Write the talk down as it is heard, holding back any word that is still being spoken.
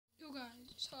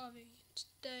Sorry,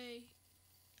 today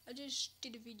I just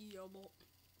did a video but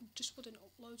just wouldn't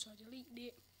upload, so I deleted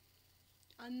it.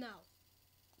 And now,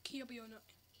 Kirby09.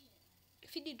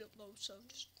 If he did upload, so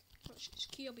just watch this.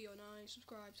 Kirby09,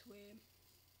 subscribe to him.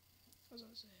 As I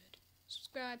said,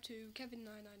 subscribe to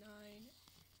Kevin999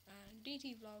 and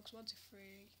DT Vlogs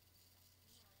 123,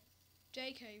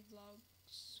 JK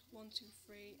Vlogs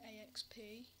 123,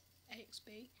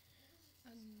 AXB,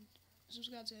 and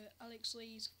subscribe to Alex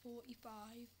Lee's 45.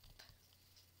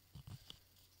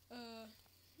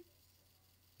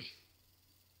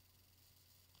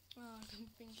 I'm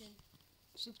thinking,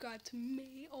 subscribe to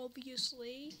me,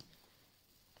 obviously.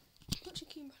 What's your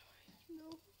key, by the way? No,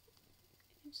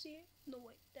 you can see it. No,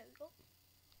 wait, there we go.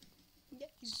 Yeah,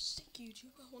 he's a sick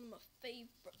YouTuber, one of my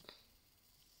favourite.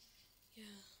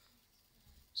 Yeah,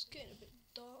 it's getting a bit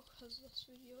dark as this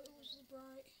video, it was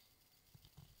bright.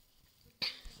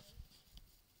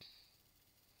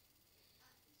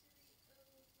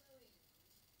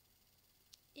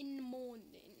 In the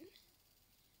morning,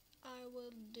 I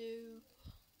will do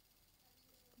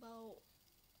about,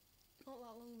 not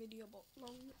that long video, but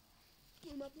long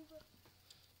with my brother.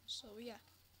 So yeah,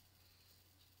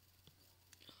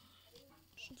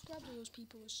 subscribe to those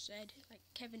people who said, like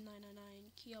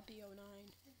Kevin999,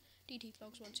 Kirby09, DT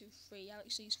Vlogs 123,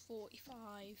 Alex's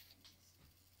 45,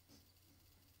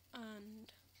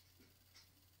 and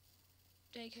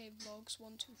JK Vlogs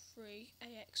 123,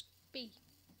 AXB.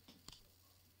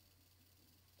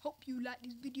 Hope you like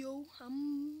this video.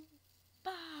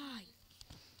 Bye.